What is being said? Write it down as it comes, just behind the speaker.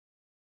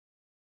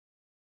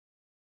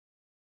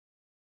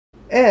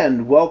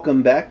And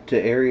welcome back to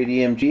Area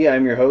DMG.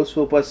 I'm your host,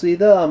 Philip Wesley,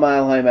 the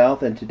Mile High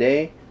Mouth, and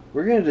today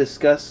we're going to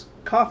discuss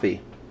coffee.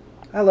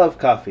 I love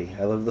coffee.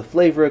 I love the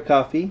flavor of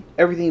coffee,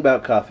 everything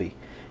about coffee.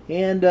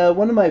 And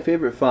one of my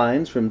favorite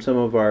finds from some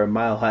of our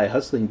Mile High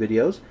hustling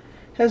videos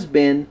has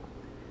been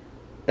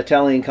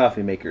Italian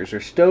coffee makers, or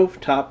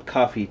Stovetop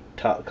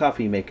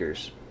coffee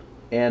makers.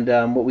 And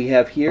what we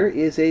have here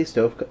is a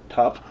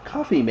Stovetop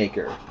coffee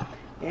maker.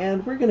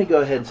 And we're going to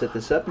go ahead and set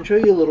this up and show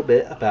you a little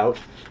bit about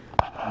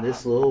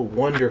this little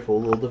wonderful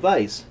little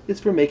device.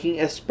 It's for making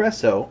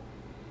espresso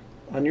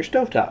on your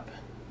stovetop.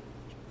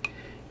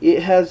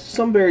 It has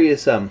some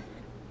various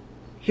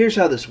here's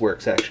how this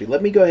works actually.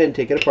 Let me go ahead and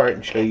take it apart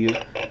and show you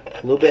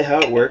a little bit how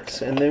it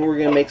works, and then we're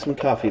going to make some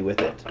coffee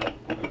with it.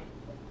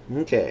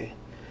 Okay,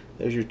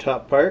 there's your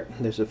top part.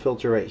 There's a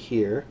filter right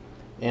here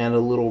and a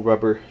little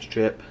rubber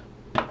strip,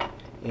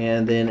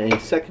 and then a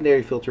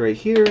secondary filter right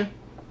here,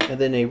 and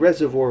then a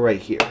reservoir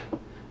right here.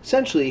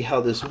 Essentially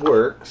how this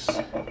works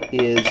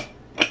is,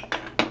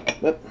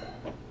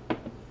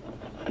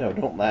 no,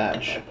 don't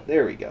latch.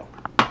 There we go.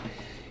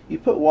 You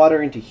put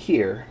water into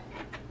here,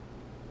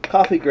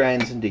 coffee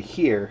grinds into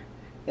here,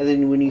 and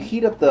then when you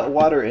heat up the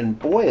water and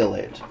boil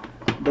it,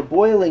 the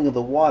boiling of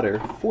the water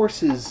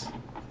forces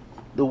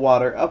the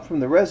water up from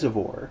the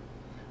reservoir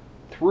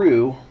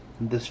through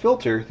this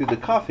filter, through the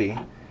coffee,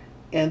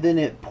 and then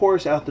it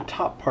pours out the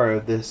top part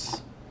of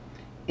this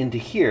into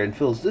here and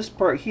fills this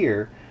part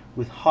here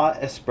with hot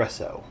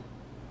espresso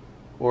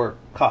or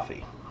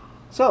coffee.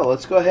 So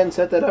let's go ahead and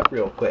set that up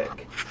real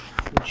quick,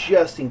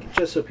 just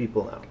so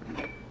people know.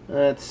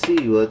 Let's see,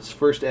 let's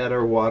first add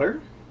our water.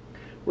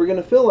 We're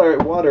going to fill our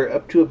water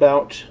up to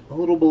about a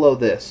little below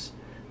this.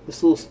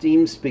 This little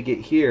steam spigot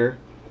here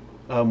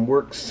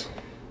works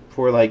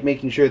for like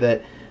making sure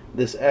that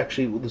this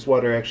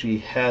water actually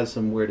has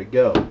somewhere to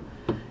go,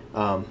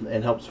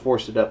 and helps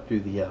force it up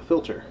through the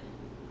filter.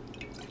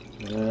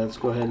 Let's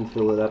go ahead and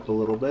fill it up a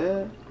little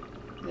bit,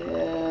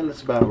 and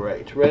that's about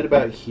right. Right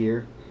about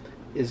here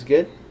is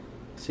good.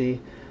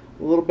 See,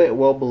 a little bit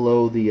well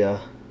below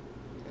the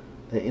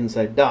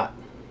inside dot.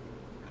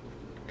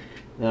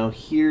 Now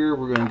here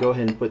we're going to go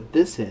ahead and put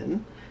this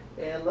in,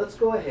 and let's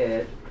go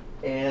ahead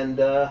and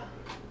have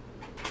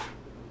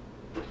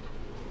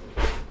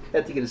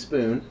to get a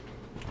spoon.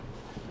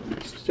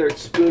 Start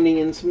spooning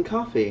in some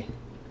coffee.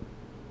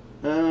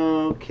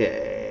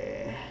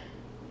 Okay,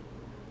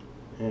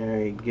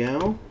 there you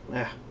go.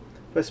 If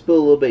I spill a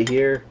little bit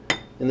here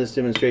in this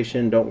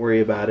demonstration, don't worry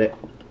about it.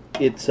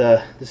 It's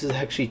this is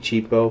actually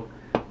cheapo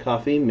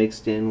coffee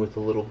mixed in with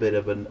a little bit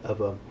of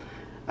a.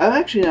 I'm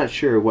actually not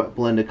sure what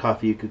blend of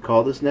coffee you could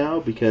call this now,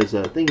 because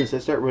the thing is, I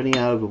start running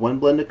out of one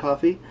blend of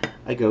coffee.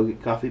 I go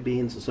get coffee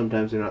beans, and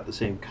sometimes they're not the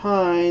same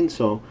kind,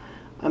 so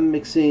I'm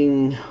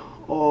mixing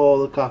all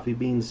the coffee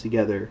beans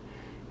together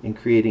and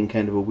creating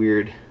kind of a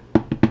weird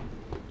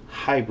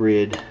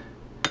hybrid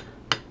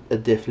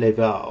de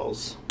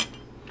flavors.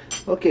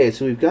 Okay,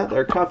 so we've got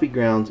our coffee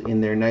grounds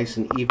in there nice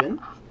and even,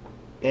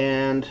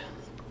 and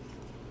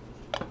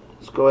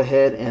let's go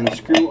ahead and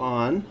screw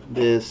on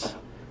this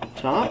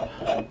top.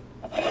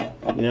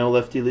 You know,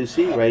 lefty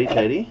loosey, righty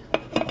tighty.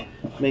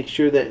 Make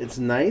sure that it's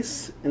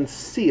nice and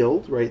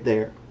sealed right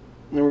there.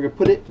 And then we're going to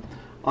put it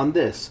on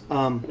this.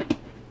 On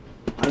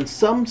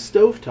some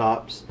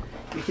stovetops,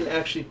 you can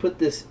actually put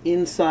this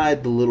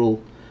inside the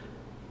little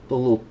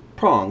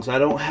prongs. I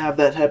don't have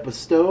that type of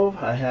stove.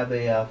 I have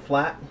a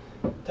flat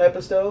type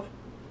of stove.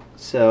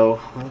 So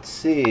let's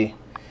see.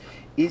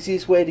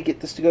 Easiest way to get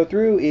this to go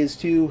through is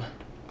to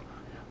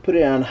put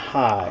it on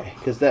high,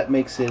 because that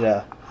makes it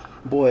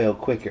boil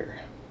quicker.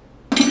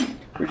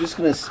 We're just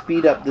going to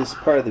speed up this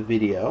part of the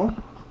video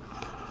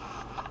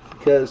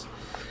because,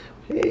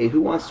 hey, who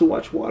wants to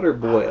watch water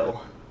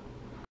boil?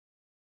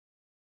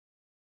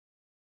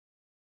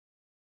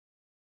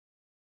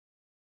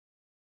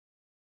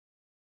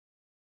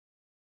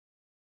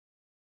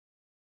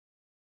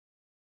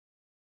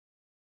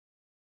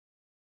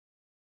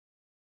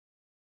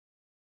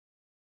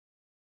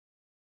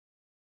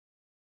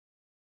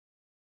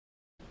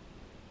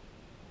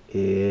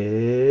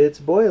 It's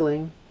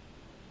boiling.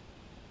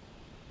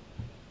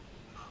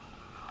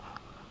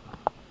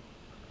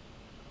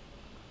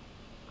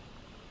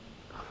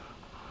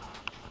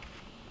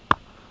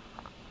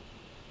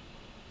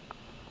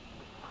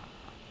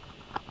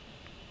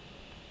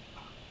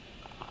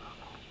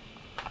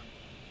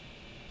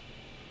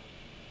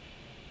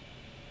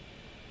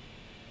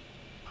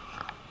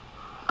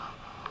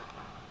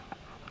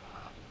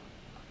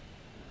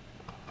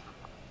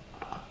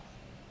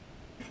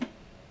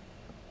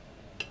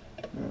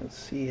 Let's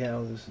see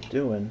how this is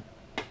doing.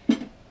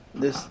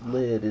 This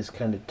lid is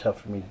kind of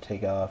tough for me to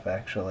take off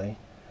actually,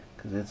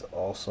 because it's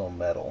also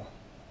metal.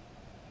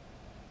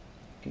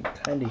 You can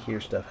kind of hear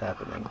stuff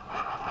happening,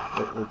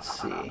 but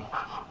let's see.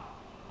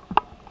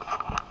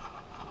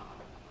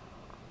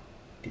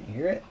 Can you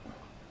hear it?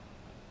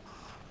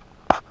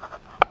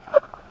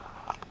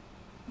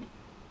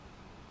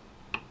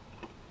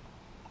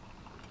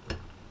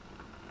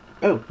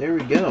 Oh, there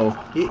we go.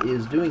 It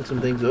is doing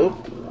some things. Oh.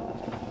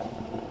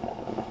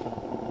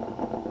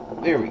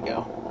 There we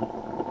go.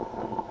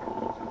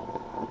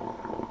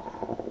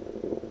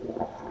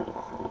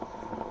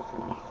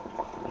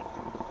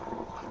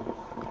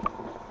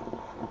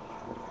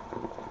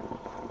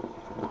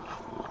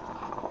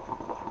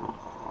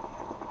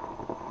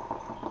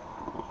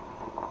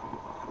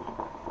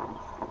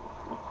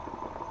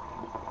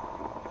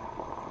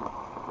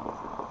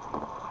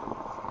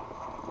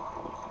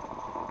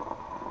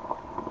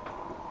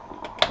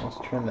 Let's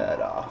turn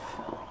that off.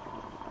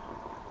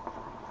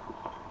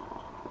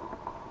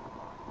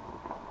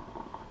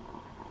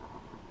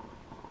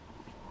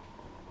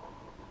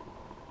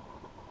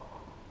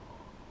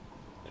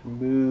 To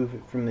move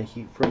it from the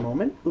heat for a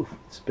moment. Oof,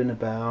 it's been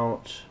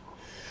about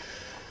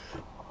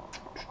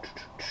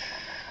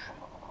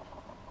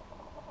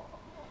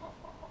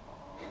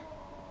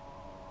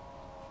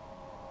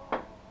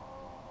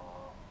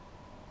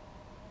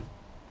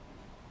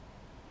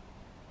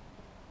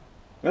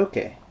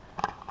okay.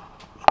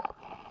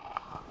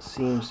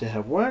 Seems to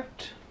have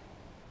worked.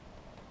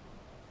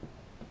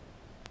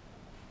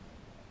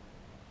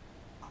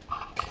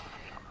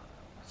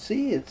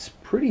 See, it's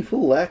pretty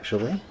full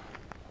actually.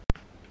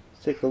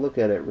 Let's take a look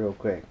at it real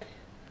quick.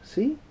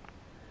 See?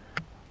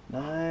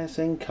 Nice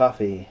and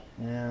coffee.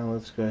 Now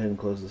let's go ahead and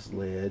close this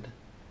lid.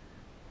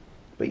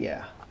 But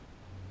yeah,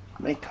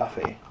 make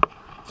coffee.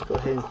 Let's go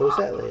ahead and close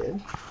that lid.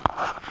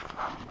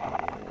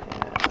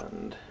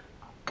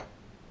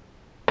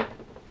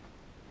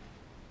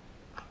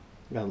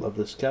 And I love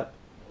this cup.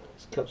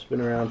 This cup's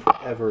been around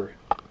forever.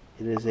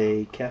 It is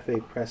a cafe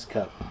press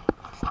cup.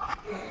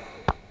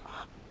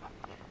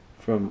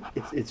 From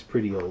it's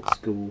pretty old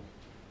school.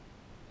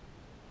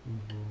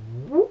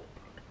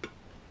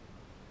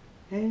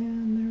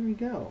 And there we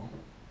go.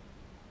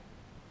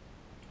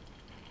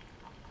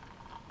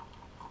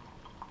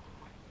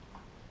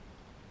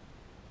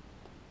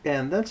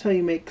 And that's how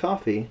you make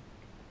coffee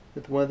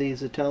with one of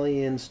these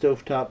Italian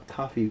stovetop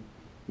coffee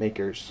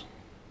makers.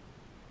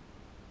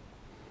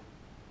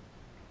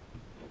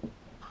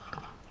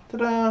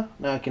 Ta-da!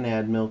 Now I can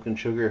add milk and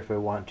sugar if I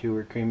want to,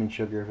 or cream and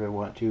sugar if I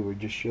want to, or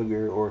just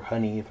sugar, or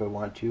honey if I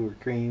want to, or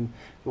cream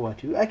if I want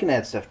to. I can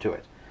add stuff to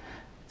it.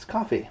 It's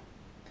coffee.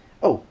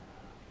 Oh,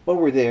 while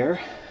we're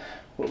there,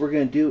 what we're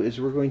going to do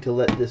is we're going to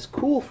let this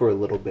cool for a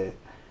little bit.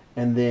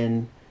 And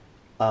then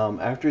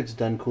after it's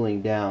done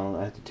cooling down,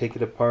 I have to take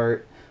it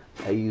apart.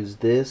 I use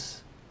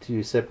this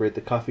to separate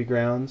the coffee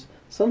grounds.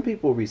 Some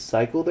people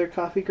recycle their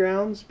coffee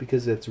grounds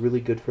because it's really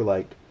good for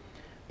like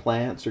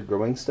plants or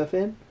growing stuff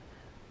in.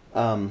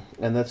 And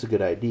that's a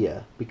good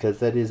idea because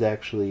that is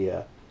actually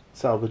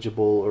salvageable,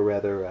 or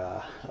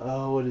rather,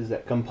 what is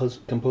that?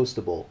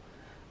 Compostable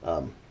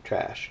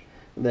trash.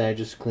 And then I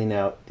just clean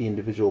out the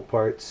individual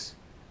parts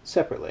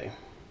separately.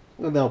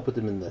 And then I'll put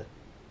them in the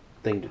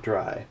thing to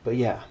dry. But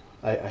yeah,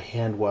 I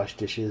hand wash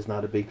dishes,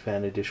 not a big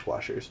fan of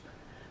dishwashers.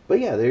 But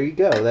yeah, there you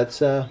go.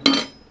 That's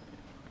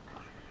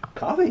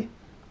coffee.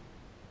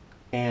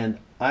 And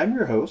I'm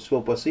your host,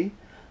 Phil Pussy,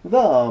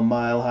 the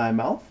Mile High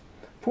Mouth,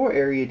 for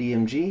Area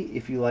DMG.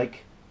 If you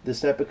like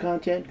this type of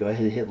content, go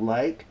ahead and hit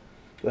like.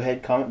 Go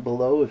ahead, comment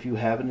below if you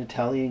have an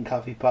Italian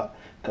coffee pot,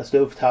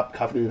 stovetop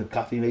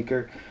coffee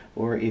maker,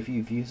 or if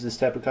you've used this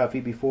type of coffee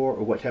before,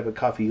 or what type of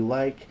coffee you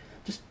like.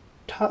 Just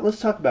let's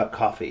talk about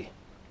coffee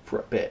for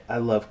a bit. I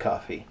love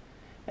coffee,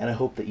 and I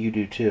hope that you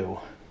do too.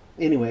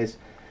 Anyways,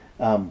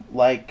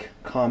 like,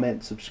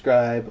 comment,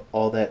 subscribe,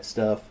 all that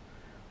stuff.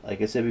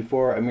 Like I said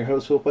before, I'm your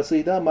host, Phil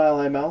Wesley, the Mile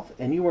High Mouth,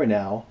 and you are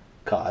now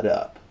caught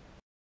up.